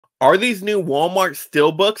Are these new Walmart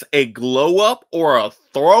Steelbooks a glow up or a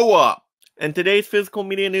throw up? In today's physical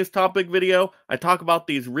media news topic video, I talk about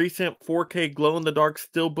these recent 4K glow in the dark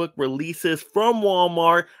Steelbook releases from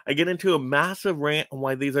Walmart. I get into a massive rant on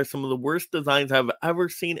why these are some of the worst designs I've ever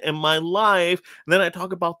seen in my life. And then I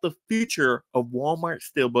talk about the future of Walmart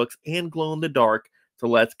Steelbooks and glow in the dark. So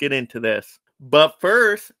let's get into this. But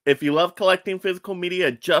first, if you love collecting physical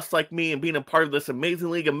media just like me and being a part of this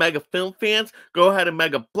amazing league of mega film fans, go ahead and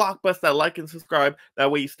mega blockbuster that like and subscribe.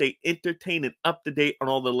 That way you stay entertained and up to date on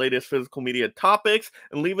all the latest physical media topics.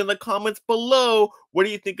 And leave in the comments below, what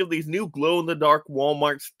do you think of these new glow-in-the-dark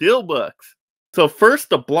Walmart Steelbooks? So first,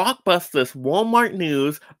 the blockbusters Walmart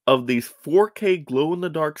news of these 4K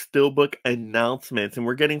glow-in-the-dark Steelbook announcements. And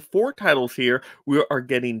we're getting 4 titles here. We are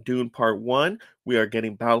getting Dune Part 1, we are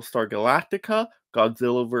getting Battlestar Galactica,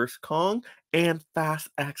 Godzilla vs. Kong, and Fast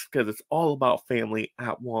X, because it's all about family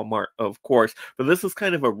at Walmart, of course. But this is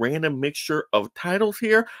kind of a random mixture of titles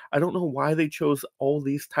here. I don't know why they chose all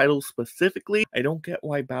these titles specifically. I don't get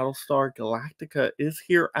why Battlestar Galactica is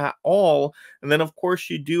here at all. And then, of course,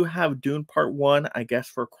 you do have Dune Part 1, I guess,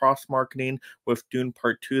 for cross-marketing with Dune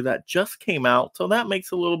Part 2 that just came out. So that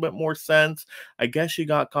makes a little bit more sense. I guess you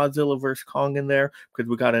got Godzilla vs. Kong in there because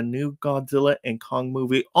we got a new Godzilla and Kong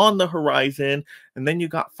movie on the horizon. And then you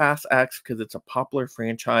got Fast X because it's a popular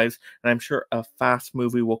franchise, and I'm sure a Fast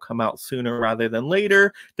movie will come out sooner rather than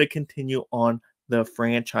later to continue on the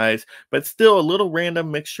franchise. But still, a little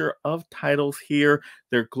random mixture of titles here.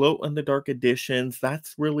 They're glow-in-the-dark editions.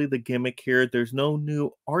 That's really the gimmick here. There's no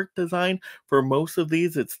new art design for most of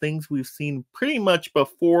these. It's things we've seen pretty much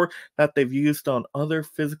before that they've used on other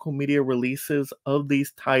physical media releases of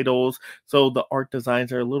these titles. So the art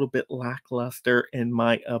designs are a little bit lackluster in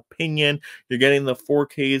my opinion. You're getting the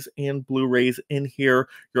 4Ks and Blu-rays in here.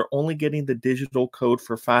 You're only getting the digital code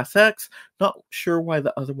for Fast X. Not sure why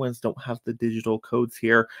the other ones don't have the digital codes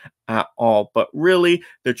here at all, but really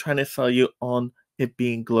they're trying to sell you on it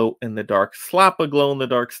being glow in the dark. Slap a glow in the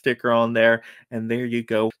dark sticker on there and there you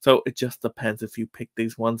go. So it just depends if you picked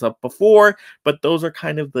these ones up before, but those are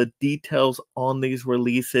kind of the details on these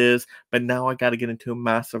releases. But now I got to get into a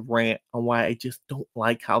massive rant on why I just don't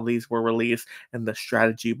like how these were released and the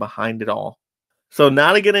strategy behind it all. So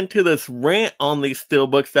now to get into this rant on these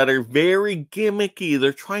steelbooks that are very gimmicky.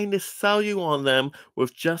 They're trying to sell you on them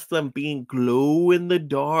with just them being glow in the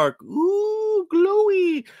dark. Ooh,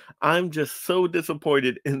 glowy. I'm just so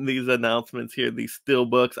disappointed in these announcements here, these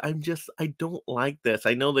steelbooks. I don't like this.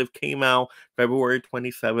 I know they've came out February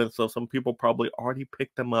 27th, so some people probably already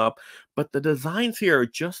picked them up. But the designs here are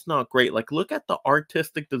just not great. Like, look at the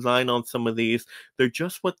artistic design on some of these. They're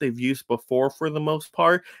just what they've used before for the most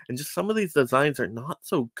part. And just some of these designs are not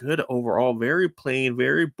so good overall. Very plain,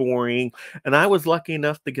 very boring. And I was lucky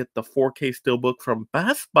enough to get the 4K Steelbook from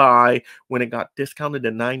Best Buy when it got discounted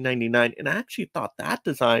to $9.99. And I actually thought that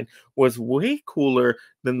design was way cooler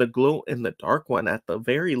than the glow in the dark one at the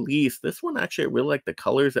very least. This one actually, I really like the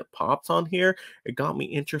colors it pops on here. It got me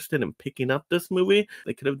interested in picking up this movie.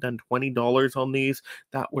 They could have done $20 on these.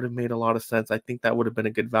 That would have made a lot of sense. I think that would have been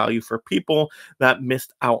a good value for people that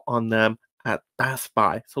missed out on them at Best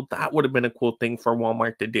Buy. So that would have been a cool thing for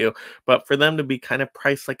Walmart to do. But for them to be kind of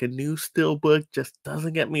priced like a new steelbook just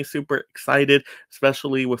doesn't get me super excited,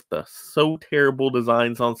 especially with the so terrible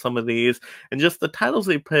designs on some of these. And just the titles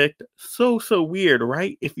they picked, so weird,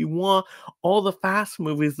 right? If you want all the Fast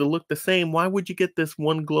movies to look the same, why would you get this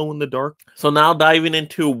one glow in the dark? So now diving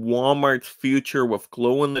into Walmart's future with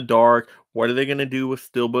glow in the dark, what are they going to do with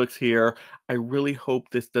steelbooks here? I really hope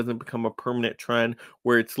this doesn't become a permanent trend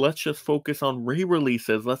where it's let's just focus on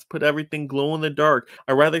re-releases. Let's put everything glow in the dark.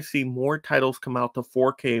 I'd rather see more titles come out to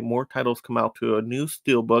 4K, more titles come out to a new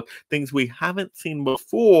steelbook, things we haven't seen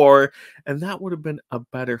before, and that would have been a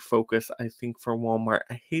better focus, I think, for Walmart.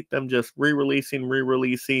 I hate them just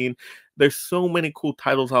re-releasing. There's so many cool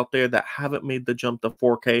titles out there that haven't made the jump to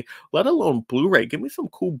 4K, let alone Blu-ray. Give me some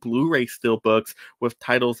cool Blu-ray steelbooks with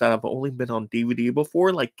titles that have only been on DVD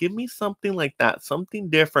before. Like, give me something like that, something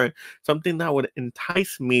different, something that would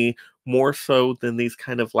entice me more so than these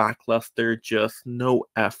kind of lackluster, just no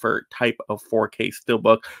effort type of 4K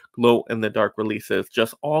steelbook glow in the dark releases.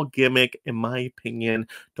 Just all gimmick, in my opinion.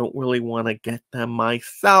 Don't really want to get them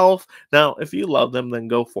myself. Now, if you love them, then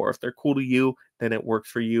go for it. If they're cool to you, then it works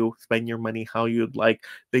for you. Spend your money how you'd like.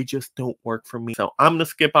 They just don't work for me. So I'm going to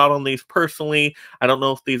skip out on these personally. I don't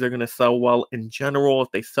know if these are going to sell well in general. If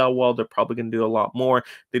they sell well, they're probably going to do a lot more. If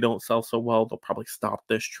they don't sell so well, they'll probably stop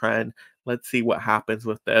this trend. Let's see what happens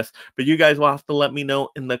with this. But you guys will have to let me know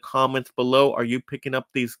in the comments below. Are you picking up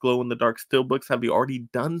these glow-in-the-dark steelbooks? Have you already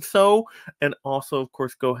done so? And also, of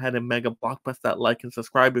course, go ahead and mega blockbuster that like and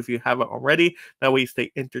subscribe if you haven't already. That way you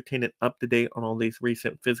stay entertained and up to date on all these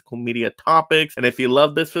recent physical media topics. And if you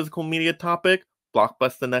love this physical media topic,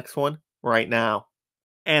 blockbuster the next one right now.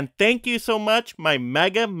 And thank you so much, my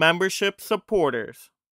mega membership supporters.